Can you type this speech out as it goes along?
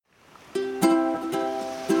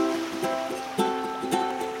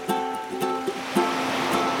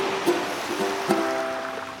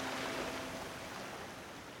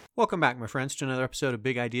Welcome back, my friends, to another episode of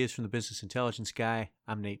Big Ideas from the Business Intelligence Guy.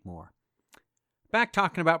 I'm Nate Moore. Back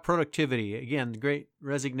talking about productivity. Again, the great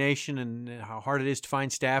resignation and how hard it is to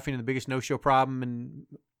find staffing. And the biggest no-show problem in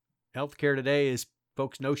healthcare today is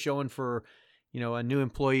folks no-showing for, a new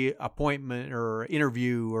employee appointment or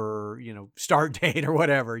interview or, start date or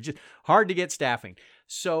whatever. It's just hard to get staffing.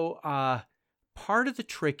 So part of the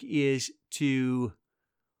trick is to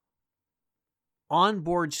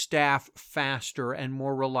onboard staff faster and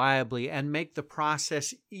more reliably and make the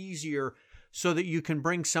process easier so that you can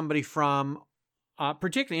bring somebody from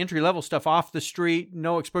particularly entry-level stuff off the street,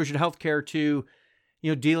 no exposure to healthcare, to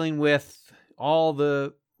dealing with all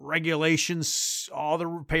the regulations, all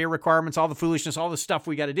the pay requirements, all the foolishness, all the stuff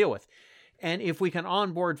we got to deal with. And if we can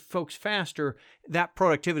onboard folks faster, that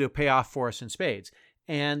productivity will pay off for us in spades.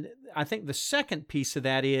 And I think the second piece of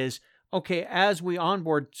that is, okay, as we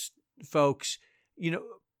onboard folks,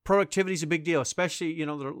 productivity is a big deal, especially, there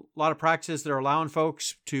are a lot of practices that are allowing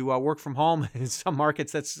folks to work from home. In some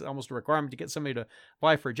markets, that's almost a requirement to get somebody to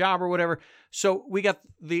apply for a job or whatever. So we got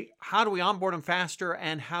how do we onboard them faster,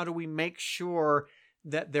 and how do we make sure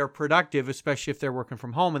that they're productive, especially if they're working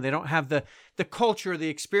from home and they don't have the culture, the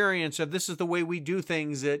experience of this is the way we do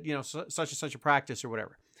things at, such and such a practice or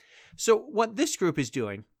whatever. So what this group is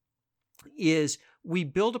doing is we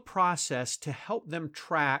build a process to help them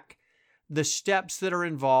track the steps that are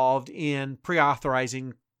involved in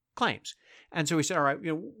pre-authorizing claims. And so we said, all right,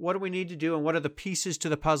 what do we need to do, and what are the pieces to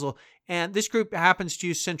the puzzle? And this group happens to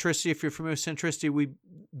use Centricity. If you're familiar with Centricity, we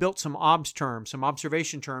built some OBS terms, some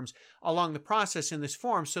observation terms along the process in this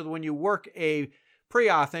form, so that when you work a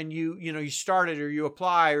pre-auth and you start it, or you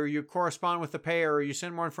apply, or you correspond with the payer, or you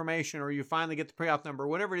send more information, or you finally get the pre-auth number,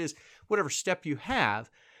 whatever it is, whatever step you have,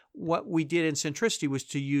 what we did in Centricity was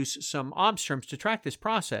to use some OBS terms to track this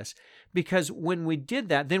process. Because when we did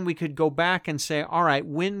that, then we could go back and say, all right,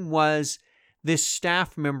 when was this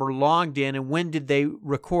staff member logged in, and when did they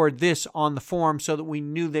record this on the form, so that we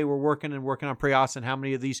knew they were working on pre-auths, and how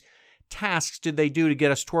many of these tasks did they do to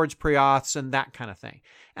get us towards pre-auths and that kind of thing.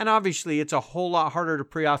 And obviously, it's a whole lot harder to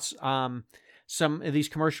pre-auth some of these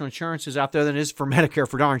commercial insurances out there than it is for Medicare,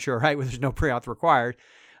 for darn sure, right, where there's no pre-auth required.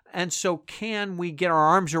 And so can we get our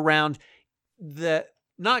arms around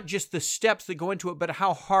not just the steps that go into it, but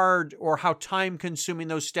how hard or how time-consuming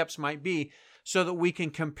those steps might be, so that we can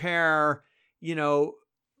compare,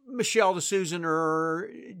 Michelle to Susan, or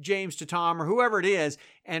James to Tom, or whoever it is,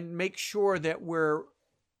 and make sure that we're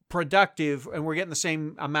productive and we're getting the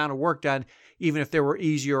same amount of work done, even if there were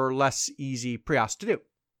easier or less easy pre-auths to do.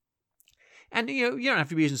 And you don't have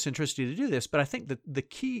to be using Centricity to do this, but I think that the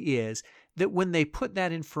key is that when they put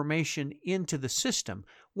that information into the system,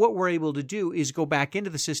 what we're able to do is go back into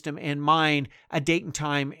the system and mine a date and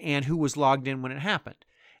time and who was logged in when it happened.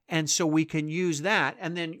 And so we can use that.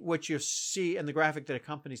 And then what you see in the graphic that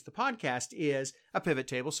accompanies the podcast is a pivot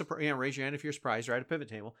table. So raise your hand if you're surprised, right? A pivot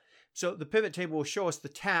table. So the pivot table will show us the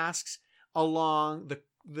tasks along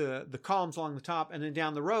the columns along the top, and then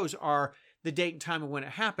down the rows are the date and time of when it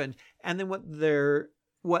happened. And then what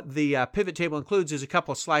the pivot table includes is a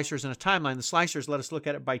couple of slicers and a timeline. The slicers let us look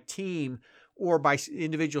at it by team or by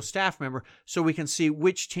individual staff member, so we can see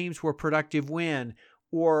which teams were productive when,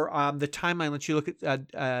 or the timeline lets you look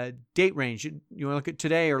at date range. You want to look at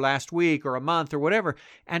today or last week or a month or whatever,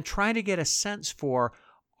 and try to get a sense for,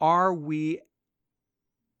 are we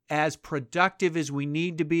as productive as we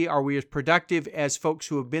need to be? Are we as productive as folks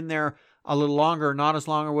who have been there a little longer or not as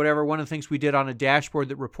long or whatever? One of the things we did on a dashboard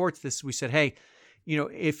that reports this, we said, hey,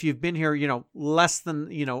 if you've been here, less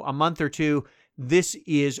than, a month or two, this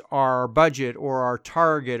is our budget or our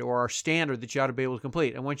target or our standard that you ought to be able to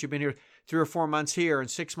complete. And once you've been here 3 or 4 months here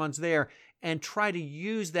and 6 months there, and try to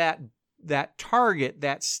use that target,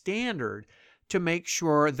 that standard, to make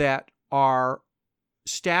sure that our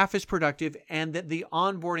staff is productive and that the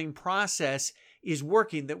onboarding process is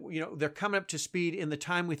working, that they're coming up to speed in the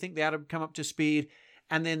time we think they ought to come up to speed.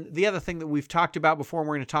 And then the other thing that we've talked about before, and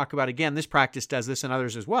we're going to talk about again, this practice does this and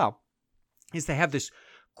others as well, is they have this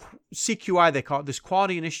CQI, they call it, this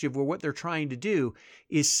quality initiative, where what they're trying to do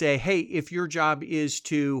is say, hey, if your job is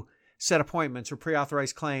to set appointments or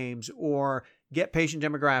pre-authorize claims or get patient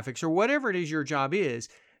demographics or whatever it is your job is,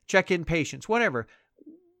 check in patients, whatever,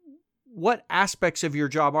 what aspects of your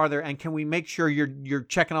job are there, and can we make sure you're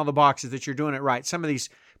checking all the boxes, that you're doing it right? Some of these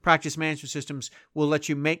practice management systems will let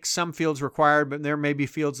you make some fields required, but there may be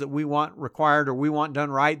fields that we want required or we want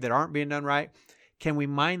done right that aren't being done right. Can we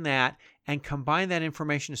mine that and combine that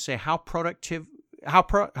information to say how productive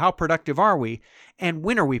are we, and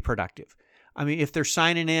when are we productive? I mean, if they're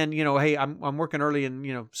signing in, hey, I'm working early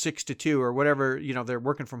and 6 to 2 or whatever, they're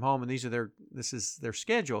working from home and this is their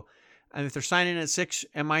schedule. And if they're signing in at 6,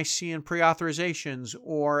 am I seeing pre-authorizations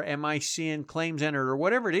or am I seeing claims entered or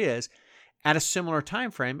whatever it is at a similar time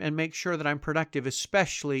frame, and make sure that I'm productive,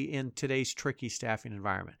 especially in today's tricky staffing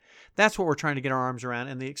environment. That's what we're trying to get our arms around.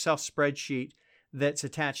 And the Excel spreadsheet that's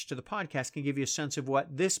attached to the podcast can give you a sense of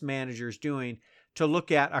what this manager is doing to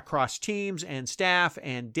look at across teams and staff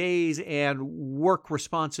and days and work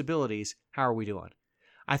responsibilities. How are we doing?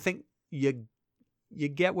 I think you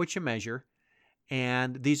get what you measure,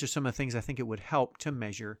 and these are some of the things I think it would help to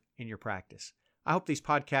measure in your practice. I hope these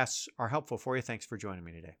podcasts are helpful for you. Thanks for joining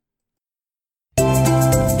me today.